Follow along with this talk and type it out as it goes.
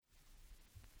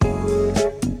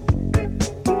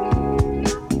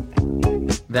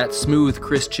That smooth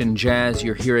Christian jazz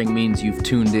you're hearing means you've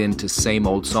tuned in to Same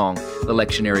Old Song, the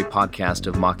lectionary podcast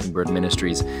of Mockingbird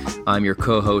Ministries. I'm your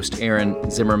co-host,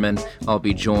 Aaron Zimmerman. I'll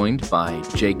be joined by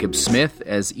Jacob Smith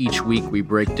as each week we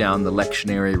break down the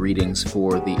lectionary readings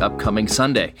for the upcoming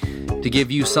Sunday to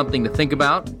give you something to think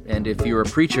about, and if you're a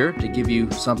preacher, to give you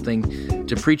something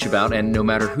to preach about, and no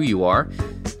matter who you are,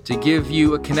 to give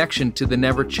you a connection to the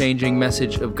never-changing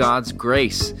message of God's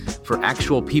grace for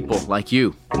actual people like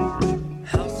you.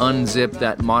 Unzip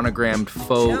that monogrammed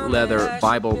faux leather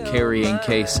Bible-carrying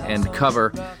case and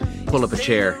cover, pull up a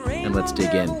chair, and let's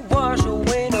dig in.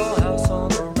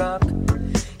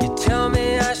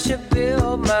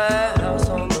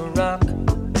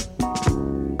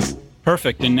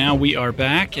 Perfect, and now we are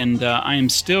back, and I am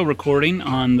still recording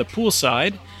on the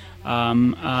poolside,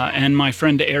 and my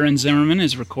friend Aaron Zimmerman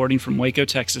is recording from Waco,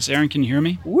 Texas. Aaron, can you hear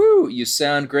me? Woo! You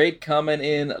sound great, coming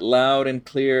in loud and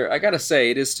clear. I gotta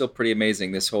say, it is still pretty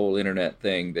amazing, this whole internet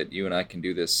thing, that you and I can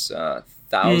do this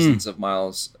thousands of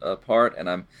miles apart, and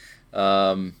I'm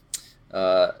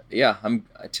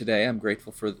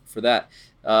grateful for that.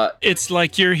 It's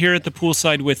like you're here at the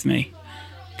poolside with me,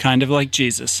 kind of like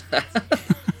Jesus.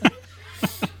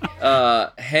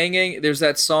 Hanging, there's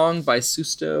that song by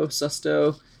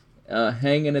Susto,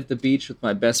 hanging at the beach with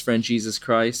my best friend Jesus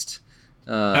Christ.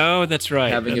 That's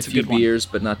right. Having that's a few beers,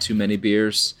 but not too many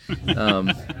beers.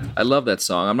 I love that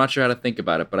song. I'm not sure how to think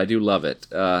about it, but I do love it.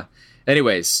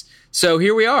 Anyways, so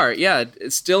here we are. Yeah,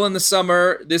 it's still in the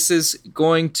summer. This is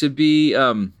going to be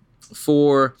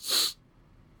for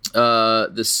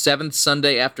the seventh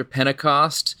Sunday after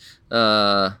Pentecost,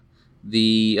 the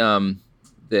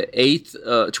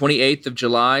 28th of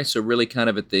July. So really, kind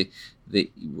of at the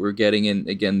we're getting in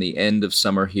again the end of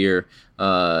summer here.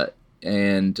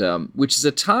 And which is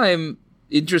a time,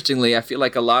 interestingly, I feel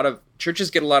like a lot of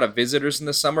churches get a lot of visitors in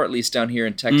the summer, at least down here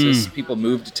in Texas. People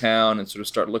move to town and sort of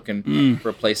start looking for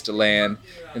a place to land.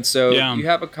 And so you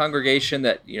have a congregation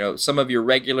that, some of your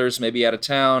regulars may be out of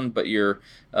town, but you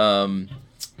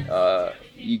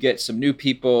get some new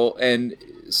people. And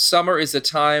summer is a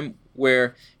time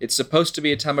where it's supposed to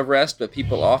be a time of rest, but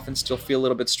people often still feel a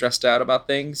little bit stressed out about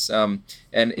things.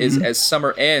 As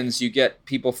summer ends, you get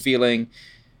people feeling,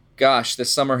 gosh, the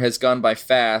summer has gone by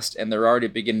fast, and they're already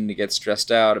beginning to get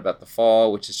stressed out about the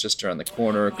fall, which is just around the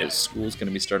corner because school's going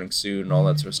to be starting soon and all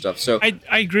that sort of stuff. So I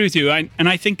agree with you.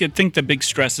 I think the big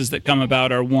stresses that come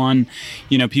about are, one,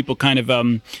 people kind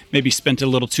of maybe spent a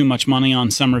little too much money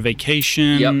on summer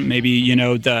vacation. Yep. Maybe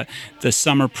the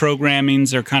summer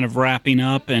programmings are kind of wrapping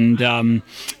up,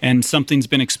 and something's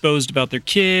been exposed about their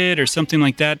kid or something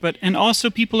like that. And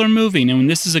also people are moving, and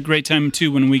this is a great time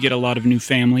too when we get a lot of new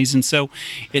families, and so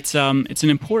it's an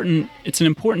important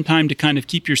time to kind of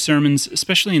keep your sermons,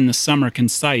 especially in the summer,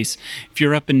 concise. If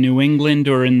you're up in New England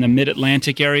or in the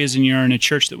mid-Atlantic areas and you're in a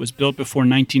church that was built before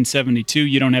 1972,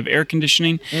 you don't have air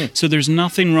conditioning, so there's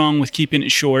nothing wrong with keeping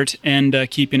it short and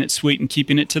keeping it sweet and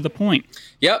keeping it to the point.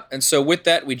 Yep, and so with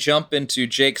that, we jump into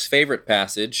Jake's favorite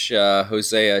passage,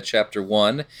 Hosea chapter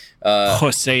 1.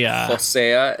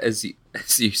 Hosea, as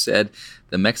you said,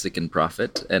 the Mexican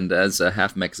prophet, and as a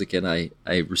half Mexican, I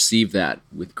receive that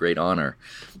with great honor.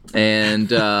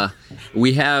 And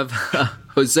we have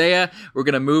Hosea. We're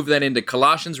going to move then into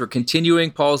Colossians. We're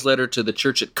continuing Paul's letter to the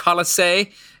church at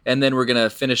Colossae, and then we're going to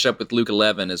finish up with Luke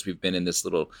 11 as we've been in this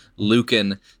little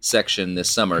Lucan section this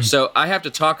summer. So I have to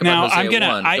talk about Hosea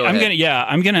 1.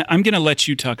 I'm gonna let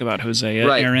you talk about Hosea,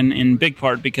 right, Aaron, in big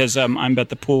part because I'm at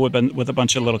the pool with a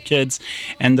bunch of little kids,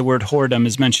 and the word whoredom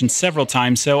is mentioned several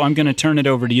times. So I'm going to turn it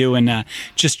over to you and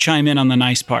just chime in on the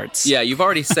nice parts. Yeah, you've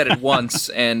already said it once,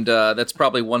 and that's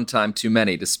probably one time too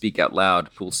many to speak out loud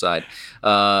poolside.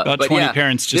 About 20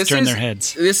 parents just turn their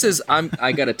heads.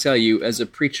 I got to tell you, as a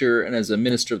preacher and as a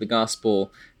minister of the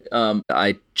gospel,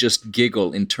 I just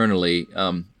giggle internally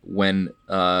when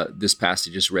this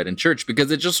passage is read in church,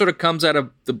 because it just sort of comes out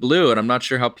of the blue, and I'm not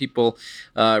sure how people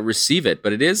receive it.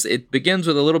 But it begins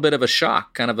with a little bit of a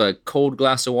shock, kind of a cold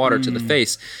glass of water to the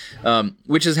face,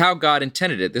 which is how God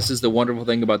intended it. This is the wonderful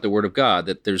thing about the Word of God,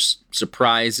 that there's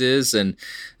surprises, and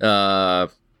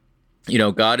God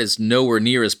is nowhere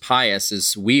near as pious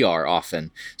as we are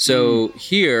often. So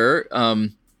here,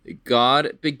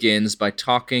 God begins by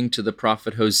talking to the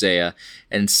prophet Hosea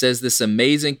and says this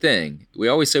amazing thing. We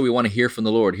always say we want to hear from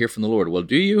the Lord, hear from the Lord. Well,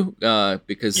 do you?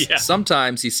 Because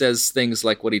sometimes he says things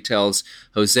like what he tells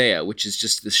Hosea, which is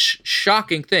just this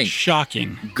shocking thing.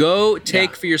 Shocking. Go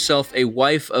take for yourself a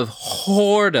wife of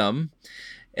whoredom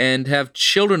and have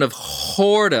children of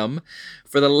whoredom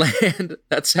for the land.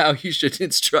 That's how you should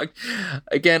instruct.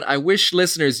 Again, I wish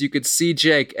listeners, you could see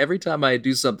Jake. Every time I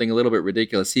do something a little bit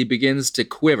ridiculous, he begins to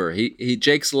quiver.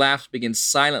 Jake's laughs begin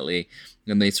silently,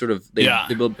 and they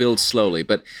build slowly.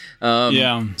 But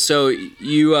so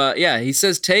he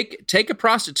says, take a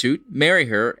prostitute, marry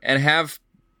her, and have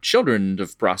children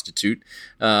of prostitute,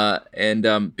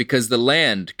 and because the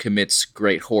land commits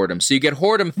great whoredom. So you get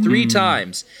whoredom 3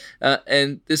 times,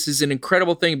 and this is an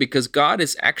incredible thing because God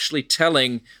is actually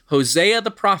telling Hosea the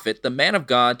prophet, the man of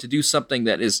God, to do something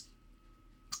that is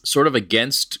sort of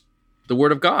against the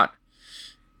word of God.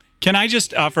 Can I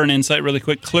just offer an insight really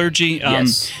quick? Clergy,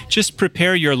 yes. Just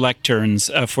prepare your lecterns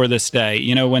for this day.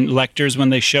 You know, when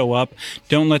they show up,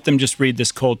 don't let them just read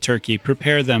this cold turkey.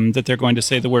 Prepare them that they're going to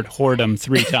say the word whoredom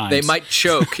 3 times. They might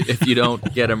choke if you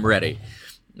don't get them ready.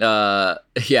 Yeah,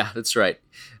 that's right.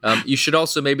 You should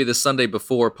also maybe the Sunday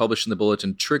before publish in the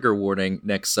bulletin, trigger warning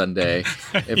next Sunday.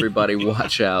 Everybody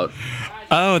watch out.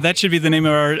 Oh, that should be the name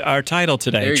of our title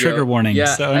today, trigger warning.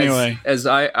 Yeah, so anyway. As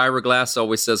Ira Glass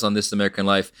always says on This American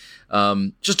Life,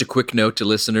 just a quick note to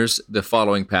listeners, the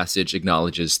following passage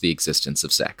acknowledges the existence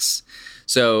of sex.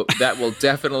 So that will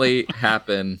definitely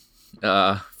happen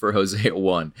for Hosea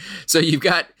 1. So you've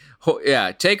got...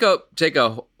 take a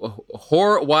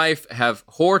whore wife, have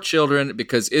whore children,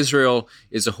 because Israel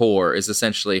is a whore, is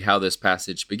essentially how this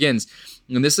passage begins.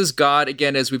 And this is God,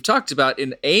 again, as we've talked about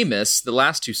in Amos the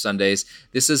last 2 Sundays,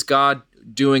 this is God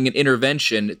doing an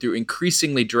intervention through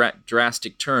increasingly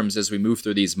drastic terms as we move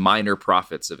through these minor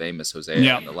prophets of Amos,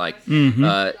 Hosea, and the like.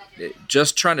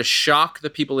 Just trying to shock the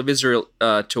people of Israel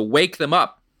to wake them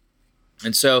up.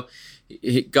 And so...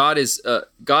 God is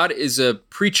a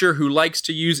preacher who likes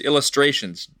to use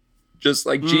illustrations, just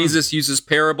like Jesus uses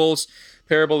parables,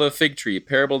 parable of the fig tree,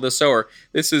 parable of the sower.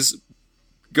 This is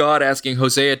God asking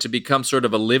Hosea to become sort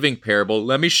of a living parable.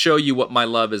 Let me show you what my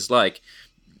love is like.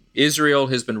 Israel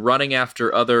has been running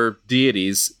after other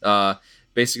deities,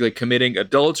 basically committing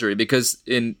adultery, because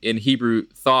in Hebrew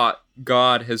thought,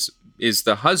 God is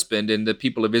the husband and the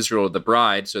people of Israel are the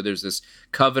bride. So there's this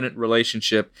covenant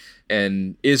relationship,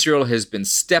 and Israel has been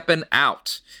stepping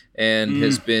out and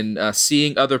has been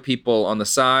seeing other people on the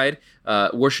side,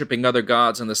 worshiping other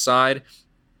gods on the side.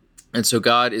 And so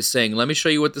God is saying, let me show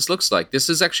you what this looks like. This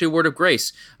is actually a word of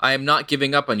grace. I am not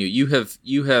giving up on you. You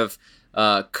have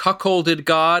cuckolded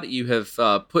God. You have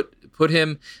put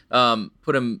him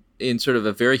in sort of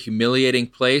a very humiliating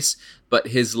place, but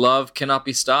his love cannot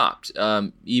be stopped,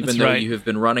 even though you have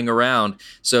been running around.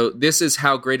 So this is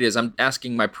how great it is. I'm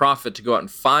asking my prophet to go out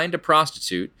and find a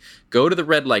prostitute, go to the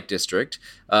red light district,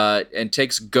 and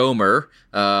takes Gomer,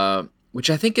 which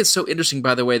I think is so interesting,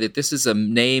 by the way, that this is a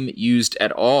name used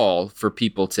at all for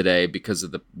people today because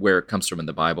of where it comes from in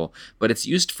the Bible. But it's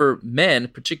used for men,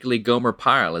 particularly Gomer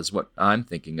Pyle is what I'm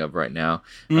thinking of right now.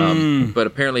 But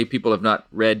apparently people have not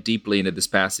read deeply into this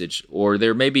passage, or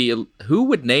there may be who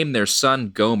would name their son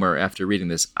Gomer after reading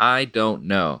this? I don't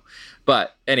know.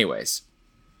 But anyways,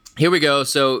 here we go.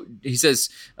 So he says,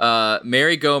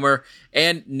 marry Gomer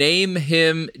and name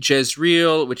him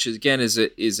Jezreel, which again is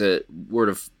a word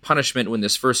of punishment when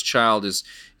this first child is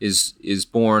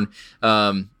born.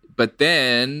 But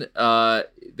then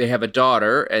they have a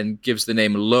daughter and gives the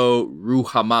name Lo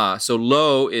Ruhamah. So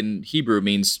Lo in Hebrew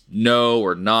means no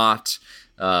or not,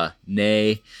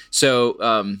 nay.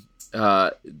 So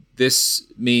this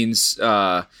means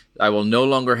I will no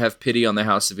longer have pity on the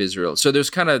house of Israel. So there's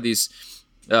kind of these.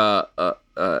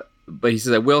 But he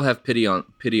says, I will have pity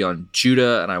on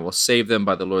Judah, and I will save them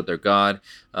by the Lord their God.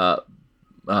 But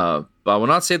I will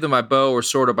not save them by bow or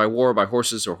sword or by war or by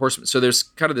horses or horsemen. So there's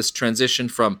kind of this transition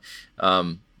from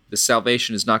the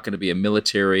salvation is not going to be a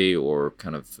military or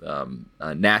kind of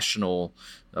a national,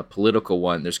 political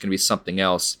one. There's going to be something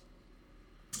else.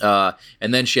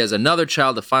 And then she has another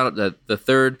child, the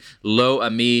third, Lo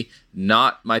Ami,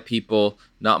 not my people,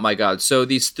 not my God. So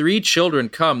these 3 children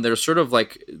come. They're sort of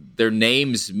like their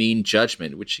names mean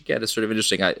judgment, which again is sort of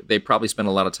interesting. They probably spend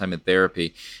a lot of time in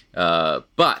therapy,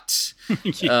 but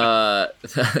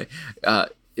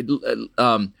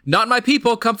not my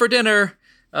people. Come for dinner.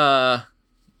 Yep.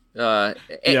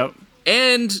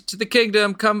 And to the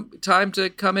kingdom. Time to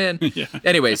come in. Yeah.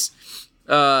 Anyways,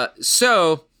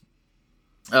 so.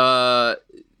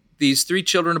 These 3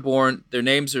 children are born. Their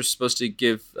names are supposed to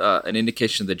give an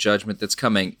indication of the judgment that's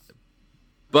coming.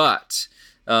 But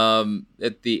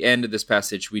at the end of this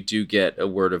passage, we do get a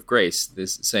word of grace.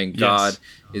 This saying God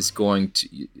is going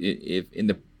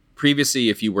to, previously,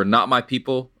 if you were not my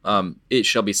people, it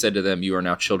shall be said to them, you are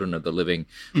now children of the living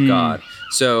God.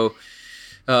 So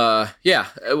Yeah.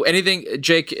 Anything,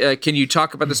 Jake? Can you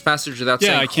talk about this passage without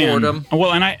saying I can. whoredom?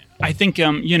 Well, and I think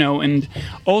and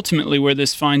ultimately where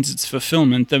this finds its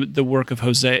fulfillment, the work of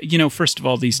Hosea. First of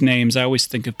all, these names. I always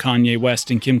think of Kanye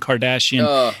West and Kim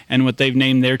Kardashian and what they've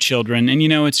named their children, and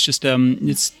it's just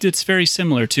it's very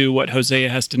similar to what Hosea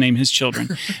has to name his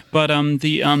children. But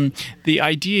the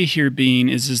idea here being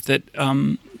is that.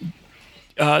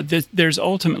 There's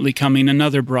ultimately coming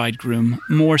another bridegroom,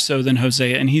 more so than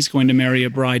Hosea, and he's going to marry a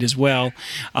bride as well,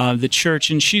 the church,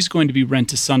 and she's going to be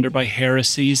rent asunder by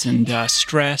heresies and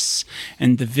stress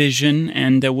and division,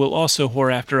 and will also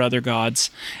whore after other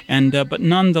gods. And but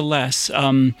nonetheless,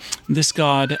 this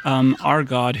God, our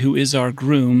God, who is our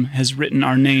groom, has written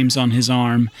our names on his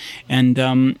arm, and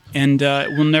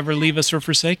will never leave us or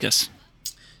forsake us.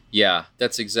 Yeah,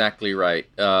 that's exactly right.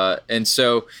 And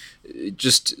so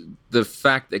just the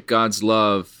fact that God's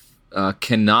love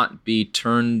cannot be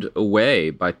turned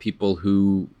away by people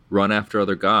who run after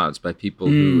other gods, by people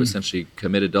who essentially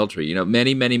commit adultery.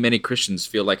 Many Christians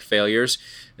feel like failures.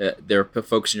 There are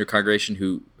folks in your congregation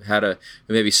who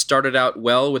maybe started out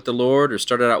well with the Lord or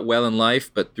started out well in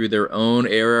life, but through their own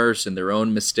errors and their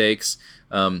own mistakes.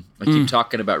 I keep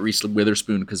talking about Reese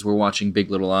Witherspoon because we're watching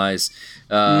Big Little Lies.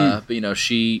 But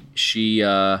she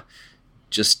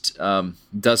just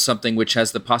does something which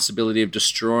has the possibility of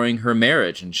destroying her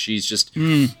marriage, and she's just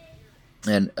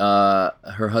and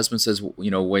her husband says,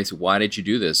 wait, why did you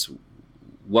do this?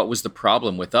 What was the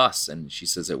problem with us? And she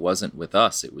says, it wasn't with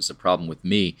us, it was a problem with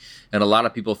me. And a lot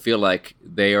of people feel like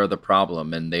they are the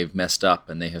problem and they've messed up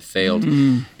and they have failed.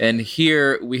 And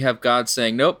here we have God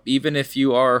saying, nope, even if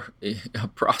you are a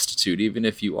prostitute, even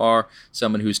if you are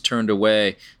someone who's turned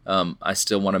away, I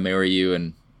still want to marry you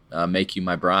and make you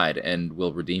my bride and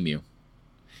will redeem you.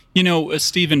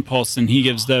 Stephen Paulson, he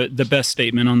gives the best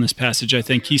statement on this passage, I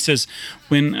think. He says,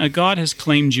 when God has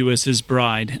claimed you as his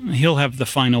bride, he'll have the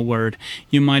final word.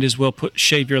 You might as well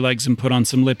shave your legs and put on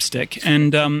some lipstick.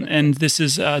 And this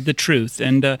is the truth.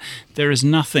 And there is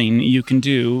nothing you can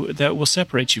do that will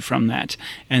separate you from that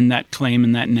and that claim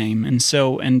and that name. And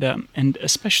so, and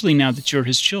especially now that you're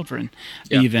his children,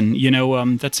 even,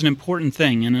 that's an important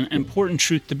thing and an important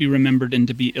truth to be remembered and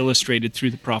to be illustrated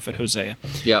through the prophet Hosea.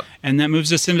 Yep. And that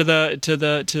moves us into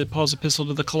to Paul's epistle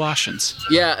to the Colossians.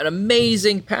 Yeah, an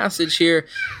amazing passage here.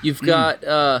 You've got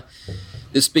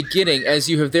this beginning, as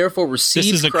you have therefore received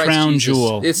Christ Jesus. This is a crown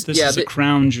jewel. This is a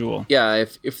crown jewel. Yeah,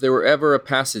 if there were ever a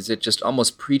passage that just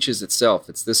almost preaches itself,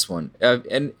 it's this one.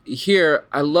 And here,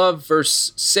 I love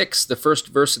verse 6, the first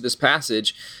verse of this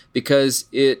passage, because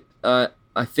it, I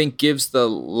think, gives the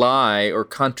lie or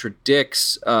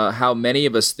contradicts how many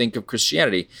of us think of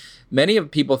Christianity. Many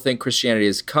of people think Christianity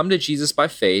is come to Jesus by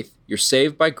faith, you're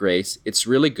saved by grace, it's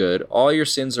really good, all your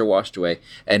sins are washed away,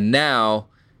 and now,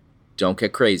 don't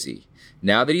get crazy.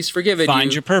 Now that he's forgiven you,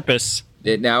 find your purpose.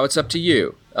 Now it's up to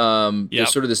you.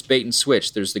 There's sort of this bait and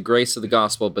switch. There's the grace of the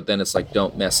gospel, but then it's like,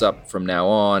 don't mess up from now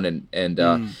on,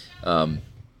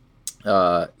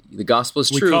 the gospel is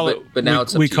true, but now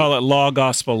it's up to you. We call it law,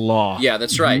 gospel, law. Yeah,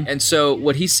 that's right. And so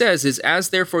what he says is, as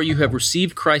therefore you have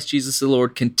received Christ Jesus the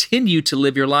Lord, continue to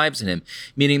live your lives in him.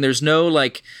 Meaning there's no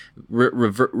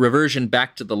reversion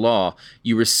back to the law.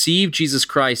 You receive Jesus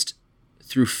Christ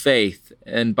through faith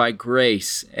and by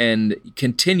grace and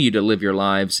continue to live your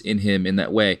lives in him in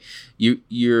that way.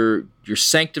 Your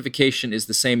sanctification is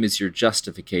the same as your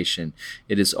justification.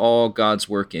 It is all God's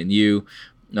work in you.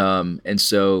 And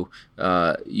so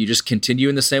you just continue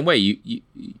in the same way.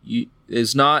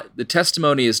 The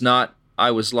testimony is not,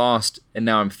 I was lost and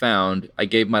now I'm found. I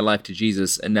gave my life to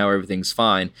Jesus and now everything's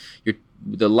fine.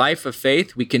 The life of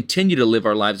faith, we continue to live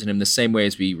our lives in him the same way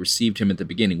as we received him at the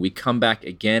beginning. We come back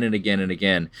again and again and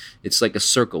again. It's like a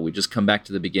circle. We just come back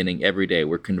to the beginning every day.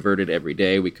 We're converted every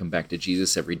day. We come back to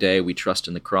Jesus every day. We trust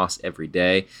in the cross every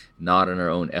day, not in our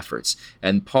own efforts.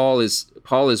 And Paul is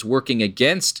working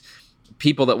against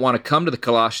people that want to come to the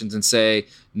Colossians and say,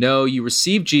 no, you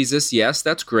received Jesus, yes,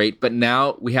 that's great, but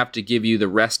now we have to give you the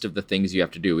rest of the things you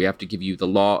have to do. We have to give you the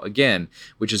law again,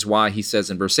 which is why he says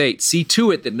in verse 8, see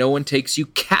to it that no one takes you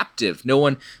captive, no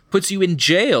one puts you in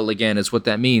jail again, is what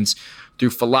that means, through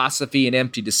philosophy and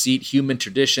empty deceit, human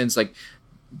traditions. Like,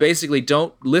 basically,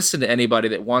 don't listen to anybody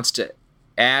that wants to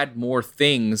add more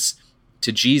things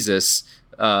to Jesus,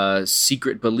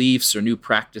 secret beliefs or new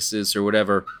practices or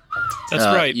whatever. That's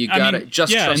right. You got to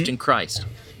trust in Christ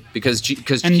because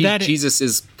Jesus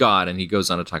is God, and he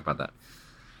goes on to talk about that.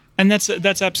 And that's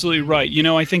absolutely right.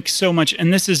 I think so much,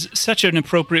 and this is such an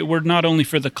appropriate word not only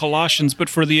for the Colossians, but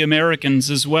for the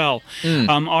Americans as well.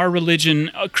 Our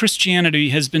religion,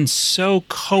 Christianity, has been so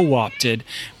co-opted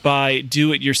by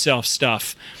do-it-yourself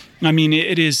stuff. I mean,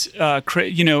 it is, to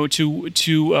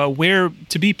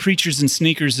be preachers in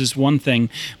sneakers is one thing,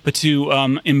 but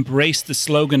to embrace the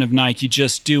slogan of Nike,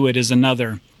 "Just do it," is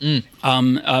another.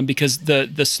 Because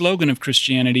the slogan of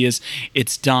Christianity is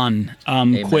 "It's done."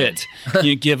 Quit.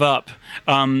 You give up.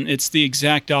 It's the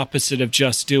exact opposite of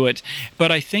 "just do it."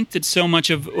 But I think that so much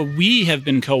of we have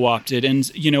been co-opted, and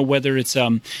whether it's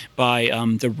by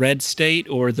the red state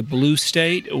or the blue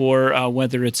state, or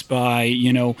whether it's by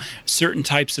certain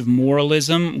types of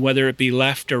moralism, whether it be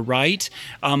left or right.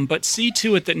 But see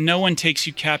to it that no one takes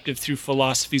you captive through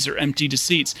philosophies or empty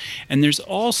deceits. And there's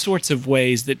all sorts of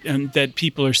ways that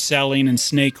people are selling and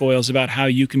snake oils about how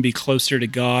you can be closer to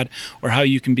God or how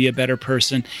you can be a better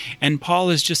person. And Paul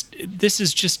is this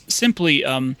is just simply,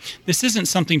 this isn't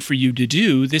something for you to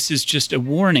do. This is just a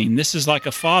warning. This is like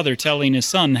a father telling his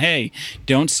son, "Hey,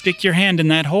 don't stick your hand in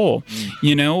that hole."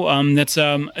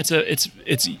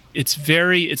 It's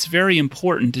very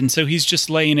important. And so he's just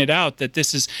laying it out that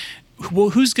this is,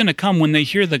 well, who's going to come when they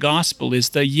hear the gospel is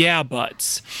the yeah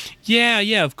buts.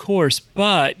 Yeah, of course,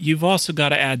 but you've also got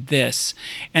to add this.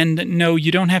 And no,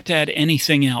 you don't have to add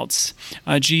anything else.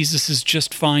 Jesus is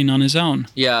just fine on his own.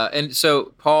 Yeah, and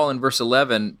so Paul in verse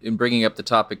 11, in bringing up the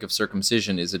topic of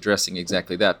circumcision, is addressing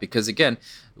exactly that. Because again,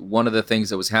 one of the things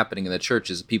that was happening in the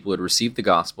church is people had received the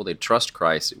gospel, they'd trust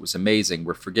Christ, it was amazing,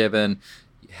 we're forgiven,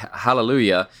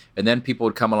 hallelujah, and then people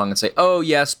would come along and say, "Oh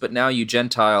yes, but now you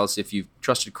Gentiles, if you've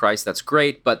trusted Christ, that's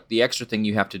great, but the extra thing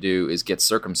you have to do is get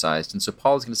circumcised." And so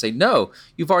Paul is going to say, no,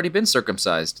 you've already been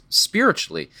circumcised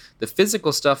spiritually. The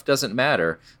physical stuff doesn't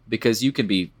matter, because you can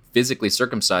be physically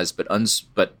circumcised,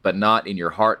 but not in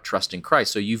your heart trusting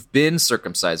Christ. So you've been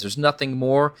circumcised. There's nothing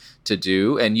more to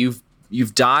do, and you've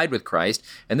died with Christ.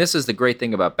 And this is the great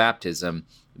thing about baptism.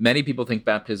 Many people think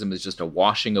baptism is just a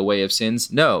washing away of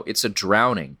sins. No, it's a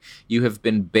drowning. You have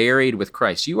been buried with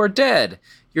Christ. You are dead.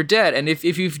 You're dead. And if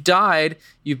you've died,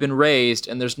 you've been raised,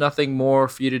 and there's nothing more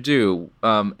for you to do.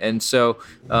 And so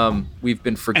we've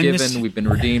been forgiven. We've been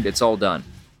redeemed. It's all done.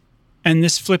 And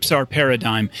this flips our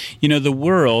paradigm. The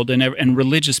world and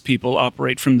religious people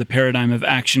operate from the paradigm of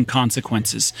action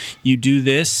consequences. You do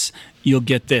this, you'll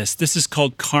get this. This is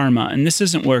called karma, and this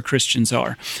isn't where Christians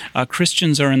are.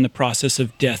 Christians are in the process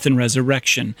of death and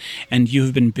resurrection, and you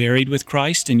have been buried with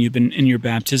Christ, and you've been in your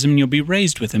baptism, and you'll be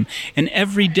raised with him. And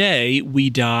every day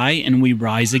we die and we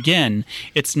rise again.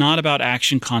 It's not about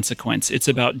action consequence. It's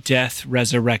about death,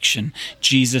 resurrection,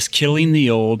 Jesus killing the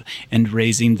old and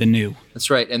raising the new. That's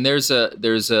right. And there's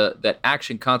that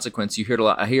action consequence. You hear it a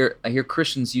lot. I hear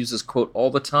Christians use this quote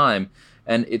all the time.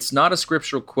 And it's not a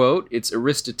scriptural quote. It's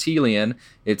Aristotelian.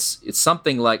 It's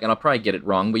something like, and I'll probably get it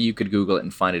wrong, but you could Google it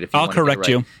and find it if you want to. I'll correct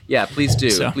you. Yeah, please do.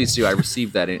 Please do. I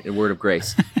received that in a word of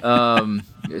grace.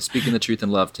 Speaking the truth in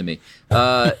love to me.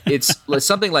 It's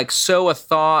something like sow a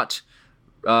thought,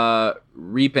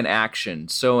 reap an action.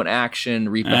 Sow an action,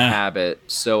 reap a habit.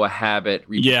 Sow a habit,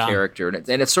 reap a character.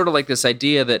 And it's sort of like this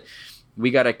idea that we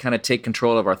got to kind of take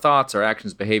control of our thoughts, our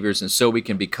actions, behaviors, and so we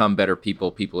can become better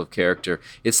people of character.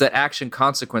 It's that action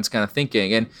consequence kind of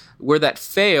thinking. And where that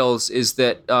fails is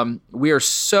that we are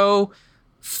so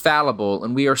fallible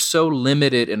and we are so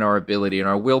limited in our ability, and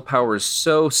our willpower is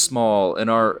so small, and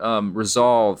our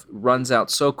resolve runs out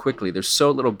so quickly. There's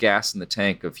so little gas in the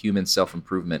tank of human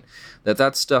self-improvement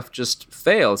that stuff just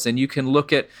fails. And you can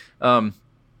look at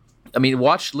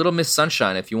watch Little Miss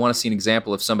Sunshine if you want to see an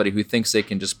example of somebody who thinks they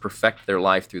can just perfect their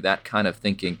life through that kind of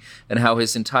thinking, and how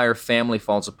his entire family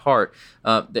falls apart.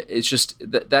 It's just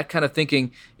that kind of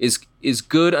thinking is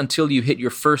good until you hit your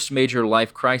first major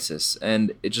life crisis,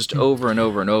 and it just over and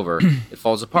over and over it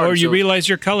falls apart. Or you realize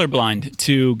you're colorblind,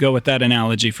 to go with that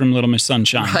analogy from Little Miss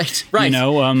Sunshine. Right.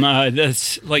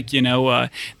 That's like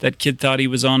that kid thought he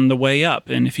was on the way up,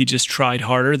 and if he just tried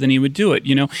harder, then he would do it.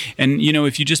 And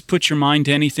if you just put your mind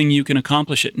to anything, you can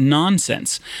accomplish it.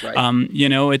 Nonsense. Right.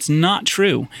 It's not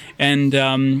true.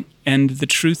 And the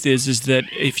truth is that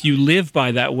if you live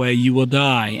by that way, you will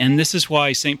die. And this is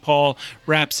why St. Paul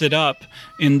wraps it up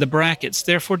in the brackets.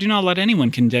 Therefore, do not let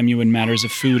anyone condemn you in matters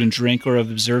of food and drink, or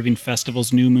of observing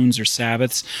festivals, new moons, or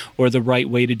Sabbaths, or the right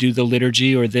way to do the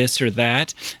liturgy, or this or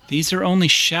that. These are only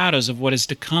shadows of what is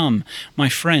to come. My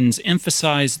friends,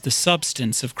 emphasize the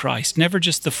substance of Christ, never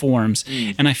just the forms.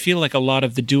 And I feel like a lot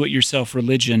of the do-it-yourself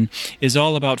religion is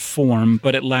all about form,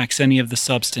 but it lacks any of the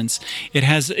substance. It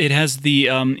has the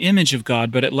image of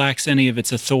God, but it lacks any of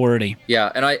its authority.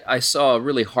 Yeah, and I saw a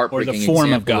really heartbreaking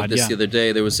example of this the other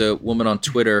day. There was a woman on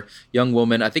Twitter, young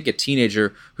woman, I think a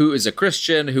teenager, who is a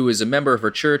Christian, who is a member of her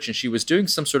church, and she was doing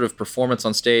some sort of performance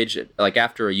on stage, like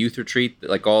after a youth retreat,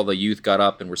 like all the youth got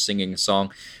up and were singing a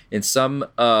song, And some,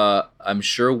 I'm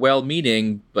sure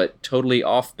well-meaning, but totally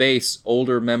off-base,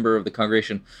 older member of the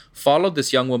congregation followed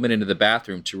this young woman into the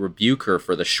bathroom to rebuke her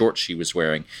for the shorts she was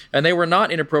wearing. And they were not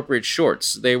inappropriate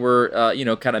shorts. They were,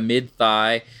 kind of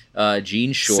mid-thigh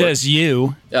jean shorts. Says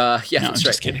you. Yeah, no, that's I'm right.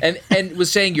 just kidding. And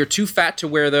was saying you're too fat to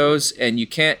wear those, and you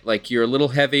can't, like, you're a little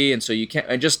heavy, and so you can't.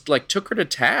 I just like took her to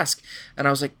task, and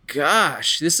I was like,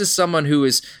 gosh, this is someone who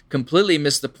has completely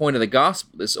missed the point of the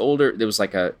gospel. This older, it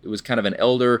was kind of an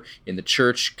elder in the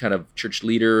church, kind of church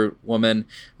leader woman,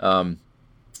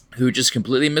 who just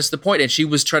completely missed the point. And she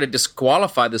was trying to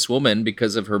disqualify this woman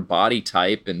because of her body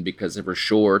type and because of her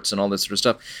shorts and all this sort of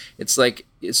stuff. It's like,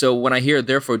 so when I hear,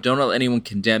 therefore, don't let anyone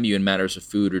condemn you in matters of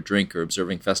food or drink or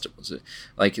observing festivals,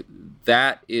 like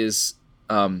that is,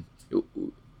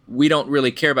 we don't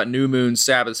really care about new moons,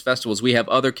 Sabbaths, festivals. We have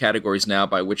other categories now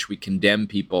by which we condemn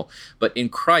people. But in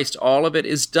Christ, all of it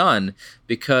is done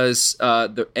because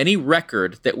any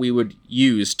record that we would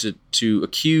use to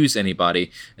accuse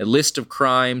anybody, a list of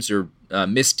crimes or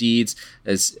misdeeds,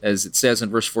 as it says in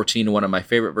verse 14, one of my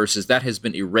favorite verses, that has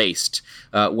been erased.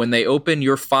 When they open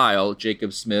your file,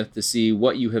 Jacob Smith, to see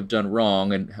what you have done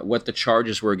wrong and what the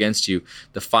charges were against you,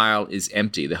 the file is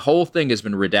empty. The whole thing has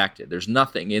been redacted. There's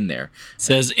nothing in there. It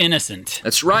says innocent.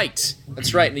 That's right.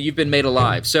 That's right. And you've been made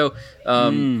alive. So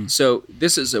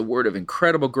this is a word of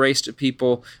incredible grace to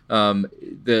people.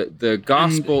 The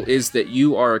gospel is that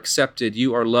you are accepted,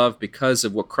 you are loved because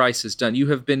of what Christ has done. You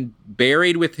have been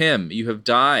buried with him. You have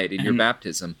died in your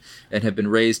baptism and have been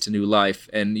raised to new life,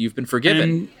 and you've been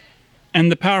forgiven.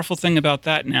 And the powerful thing about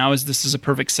that now is this is a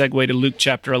perfect segue to Luke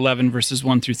chapter 11, verses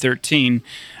 1 through 13.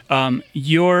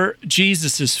 Your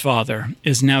Jesus' Father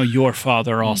is now your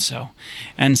Father also.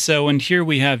 And so, and here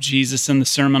we have Jesus in the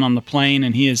Sermon on the Plain,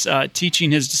 and he is teaching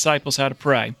his disciples how to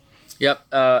pray. Yep.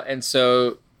 And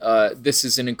so this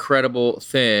is an incredible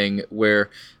thing where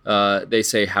they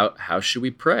say, how should we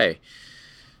pray?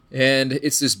 And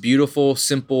it's this beautiful,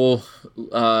 simple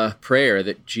prayer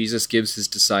that Jesus gives his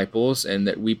disciples and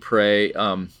that we pray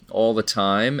all the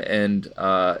time. And,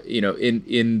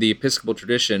 in the Episcopal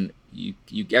tradition, you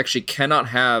actually cannot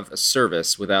have a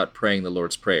service without praying the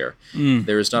Lord's Prayer.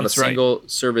 There is not a single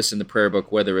service in the prayer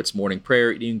book, whether it's morning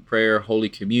prayer, evening prayer, Holy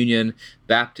Communion,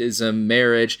 baptism,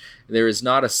 marriage. There is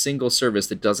not a single service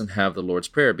that doesn't have the Lord's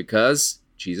Prayer because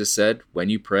Jesus said, when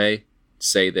you pray,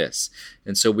 say this.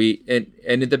 And so and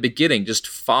in the beginning, just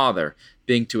Father,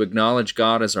 being to acknowledge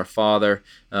God as our Father,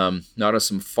 not as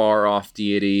some far off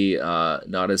deity,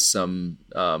 not as some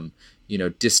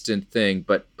distant thing,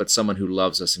 but someone who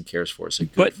loves us and cares for us. A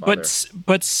good Father.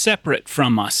 But separate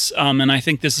from us. And I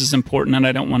think this is important, and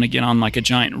I don't want to get on like a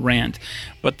giant rant.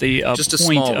 But the just a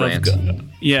point small of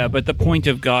rant. But the point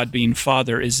of God being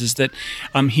Father is that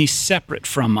he's separate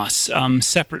from us,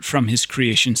 separate from his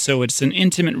creation. So it's an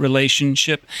intimate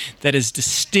relationship that is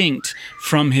distinct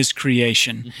from his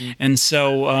creation, and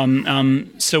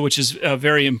so which is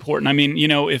very important. I mean,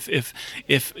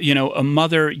 if a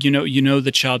mother,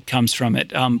 the child comes from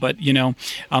it, but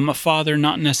a father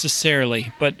not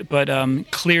necessarily, but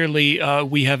clearly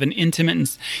we have an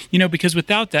intimate, because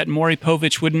without that, Maury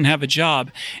Povich wouldn't have a job.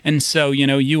 And so,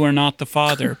 you are not the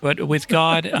Father, but with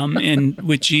God and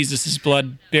with Jesus'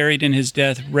 blood, buried in his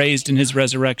death, raised in his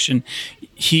resurrection,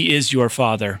 he is your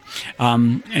Father.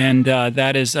 And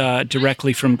that is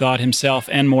directly from God himself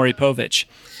and Maury Povich.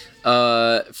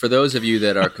 For those of you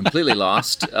that are completely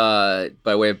lost, by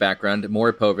way of background,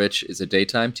 Maury Povich is a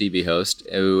daytime TV host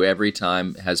who every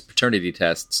time has paternity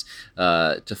tests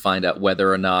to find out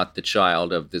whether or not the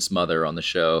child of this mother on the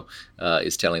show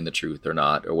is telling the truth or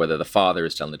not, or whether the father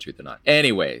is telling the truth or not.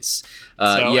 Anyways,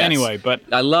 but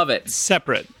I love it.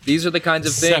 Separate. These are the kinds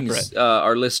of things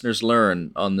our listeners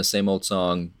learn on the Same Old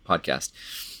Song podcast.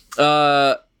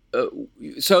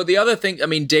 So the other thing,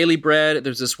 daily bread,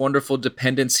 there's this wonderful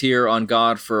dependence here on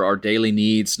God for our daily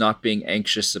needs, not being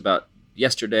anxious about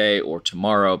yesterday or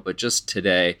tomorrow, but just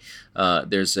today.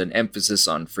 There's an emphasis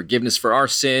on forgiveness for our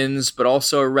sins, but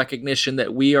also a recognition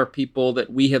that we are people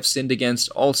that we have sinned against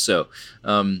also.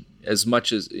 As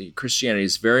much as Christianity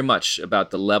is very much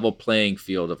about the level playing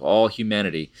field of all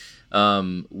humanity,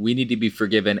 we need to be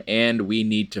forgiven and we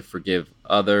need to forgive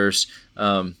others,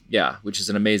 which is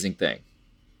an amazing thing.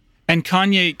 And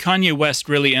Kanye West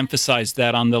really emphasized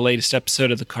that on the latest episode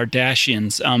of The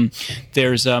Kardashians.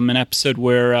 There's an episode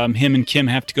where him and Kim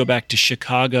have to go back to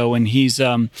Chicago, and he's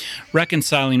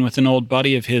reconciling with an old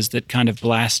buddy of his that kind of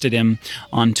blasted him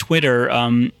on Twitter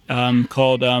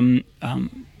called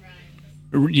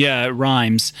Yeah, it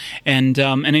rhymes. And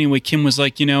anyway, Kim was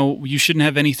like, you shouldn't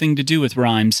have anything to do with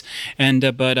rhymes. And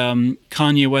but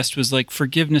Kanye West was like,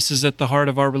 forgiveness is at the heart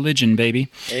of our religion, baby.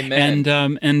 Amen.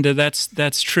 And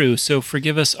that's true. So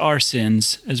forgive us our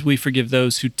sins as we forgive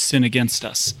those who sin against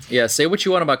us. Yeah, say what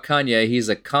you want about Kanye. He's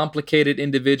a complicated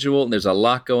individual, and there's a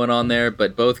lot going on there.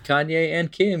 But both Kanye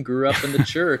and Kim grew up in the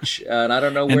church, and I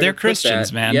don't know where and they're to put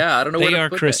Christians, that. man. Yeah, I don't know where to put that.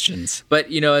 They are Christians. But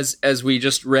as we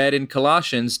just read in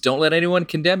Colossians, don't let anyone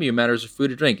condemn you in matters of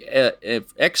food or drink.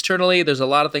 If externally, there's a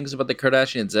lot of things about the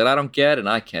Kardashians that I don't get and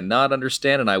I cannot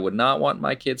understand, and I would not want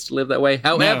my kids to live that way.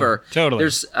 However, no, totally.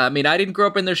 I didn't grow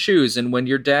up in their shoes, and when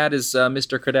your dad is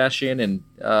Mr. Kardashian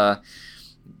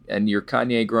and you're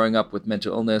Kanye growing up with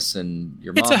mental illness and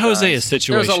your mom it's a Hosea dies,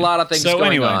 situation. There's a lot of things going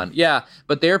anyway. on. Yeah,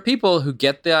 but there are people who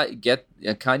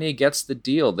Kanye gets the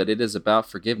deal that it is about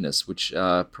forgiveness, which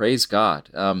praise God.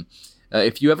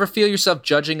 If you ever feel yourself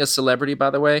judging a celebrity, by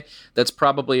the way, that's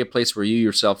probably a place where you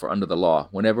yourself are under the law.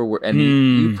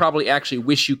 You probably actually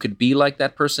wish you could be like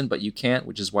that person, but you can't,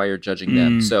 which is why you're judging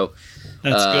them. So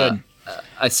that's good.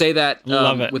 I say that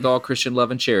with all Christian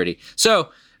love and charity. So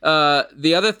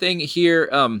the other thing here,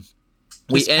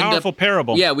 this powerful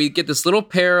parable. Yeah, we get this little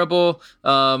parable.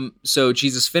 So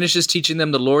Jesus finishes teaching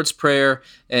them the Lord's Prayer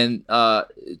and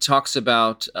talks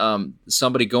about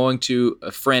somebody going to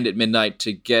a friend at midnight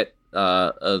to get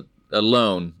a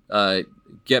loan.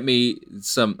 Get me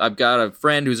some. I've got a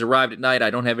friend who's arrived at night. I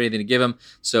don't have anything to give him,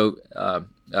 so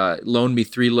loan me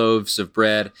 3 loaves of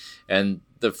bread. And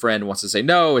the friend wants to say,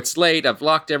 no, it's late. I've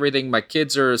locked everything. My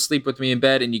kids are asleep with me in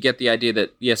bed. And you get the idea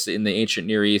that, yes, in the ancient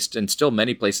Near East and still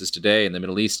many places today in the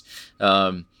Middle East,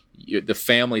 the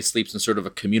family sleeps in sort of a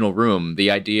communal room.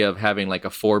 The idea of having like a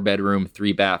 4-bedroom,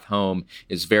 3-bath home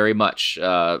is very much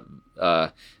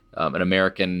an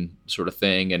American sort of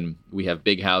thing, and we have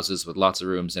big houses with lots of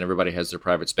rooms, and everybody has their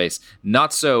private space.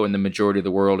 Not so in the majority of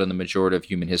the world and the majority of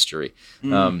human history.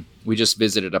 We just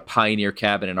visited a pioneer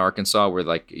cabin in Arkansas where,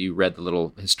 like, you read the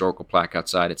little historical plaque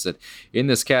outside. It said, in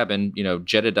this cabin,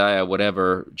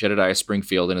 Jedediah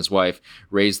Springfield and his wife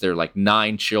raised their,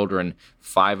 9 children,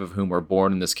 5 of whom were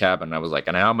born in this cabin. And I was like,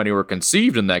 and how many were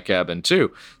conceived in that cabin,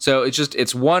 too? So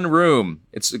it's one room.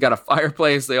 It's got a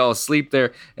fireplace. They all sleep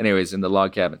there. Anyways, in the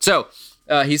log cabin. So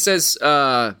he says...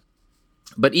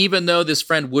 But even though this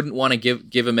friend wouldn't want to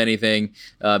give him anything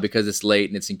because it's late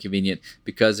and it's inconvenient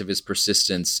because of his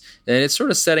persistence, and it's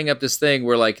sort of setting up this thing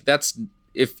where, like,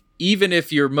 even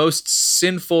if your most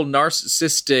sinful,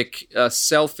 narcissistic,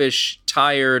 selfish,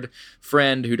 tired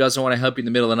friend who doesn't want to help you in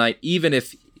the middle of the night, even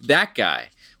if that guy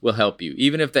will help you,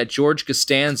 even if that George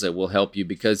Costanza will help you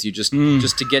because you just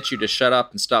to get you to shut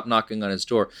up and stop knocking on his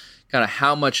door, kind of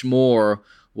how much more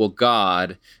will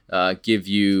God give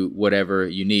you whatever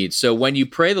you need? So when you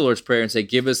pray the Lord's Prayer and say,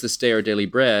 give us this day our daily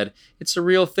bread, it's a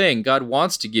real thing. God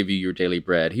wants to give you your daily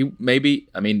bread.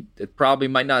 It probably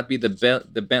might not be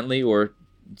the Bentley or,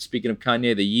 speaking of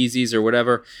Kanye, the Yeezys or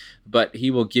whatever, but he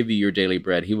will give you your daily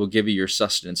bread. He will give you your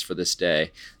sustenance for this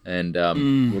day, and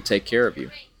will take care of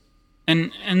you.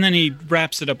 And then he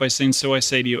wraps it up by saying, so I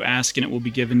say to you, ask and it will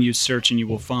be given you, search and you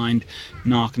will find,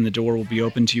 knock and the door will be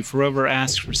opened to you. For whoever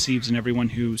asks receives, and everyone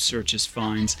who searches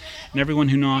finds, and everyone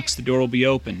who knocks the door will be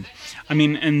opened.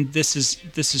 And this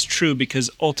is true because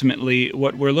ultimately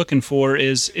what we're looking for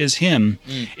is him.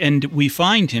 And we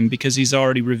find him because he's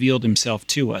already revealed himself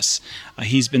to us.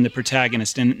 He's been the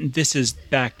protagonist, and this is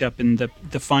backed up in the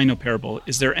final parable.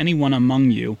 Is there anyone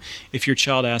among you, if your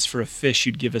child asks for a fish,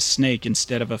 you'd give a snake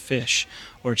instead of a fish?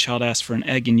 Or a child asks for an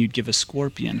egg and you'd give a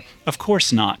scorpion? Of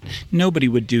course not. Nobody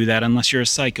would do that unless you're a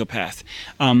psychopath.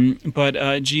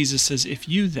 But Jesus says, if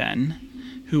you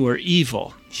then, who are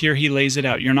evil, here he lays it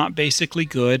out. You're not basically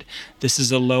good. This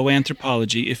is a low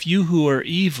anthropology. If you who are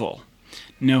evil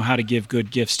know how to give good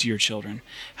gifts to your children,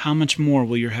 how much more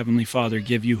will your heavenly Father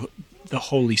give you the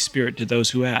Holy Spirit to those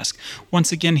who ask?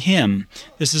 Once again, him.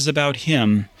 This is about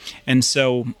him. And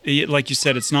so, like you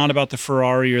said, it's not about the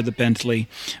Ferrari or the Bentley,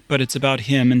 but it's about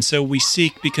him. And so we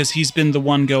seek because he's been the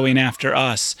one going after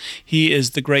us. He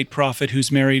is the great prophet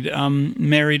who's married a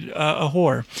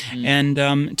whore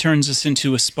and turns us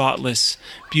into a spotless,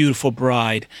 beautiful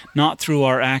bride, not through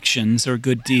our actions or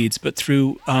good deeds, but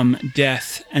through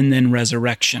death and then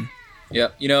resurrection. Yeah,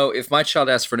 if my child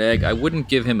asked for an egg, I wouldn't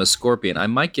give him a scorpion. I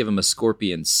might give him a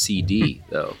Scorpion CD,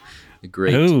 though. A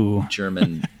great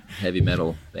German heavy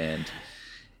metal band.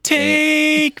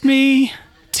 Take me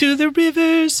to the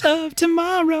rivers of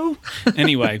tomorrow.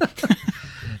 Anyway.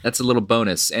 That's a little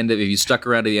bonus. And if you stuck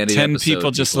around to the end of the 10 episode... 10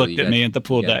 people just looked at me at the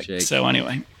pool deck. So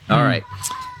anyway. All right.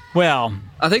 Well,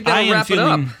 I think that'll wrap it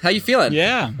up. How you feeling?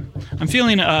 Yeah, I'm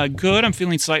feeling good. I'm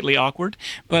feeling slightly awkward,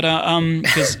 but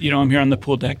because I'm here on the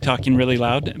pool deck talking really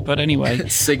loud. But anyway,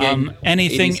 singing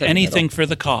anything for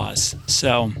the cause.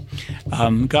 So,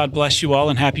 God bless you all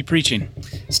and happy preaching.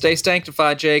 Stay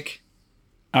sanctified, Jake.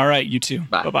 All right, you too.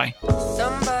 Bye. Bye-bye.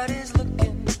 Somebody's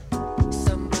looking,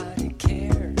 somebody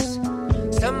cares,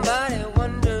 somebody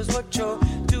wonders what you're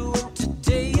doing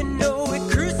today. You know we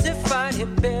crucified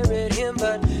him, buried him,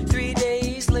 but 3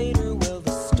 days later, well,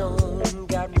 the stone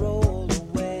got rolled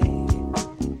away.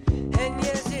 And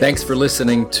yes, Thanks for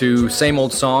listening to Same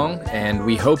Old Song, and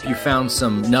we hope you found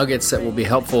some nuggets that will be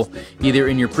helpful either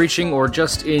in your preaching or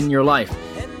just in your life.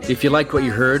 If you liked what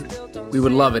you heard, we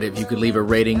would love it if you could leave a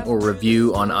rating or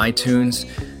review on iTunes.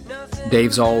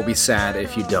 Dave's All will be sad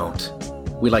if you don't.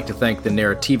 We'd like to thank the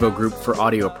Narrativo Group for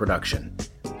audio production.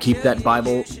 Keep that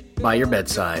Bible by your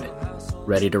bedside,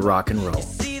 ready to rock and roll.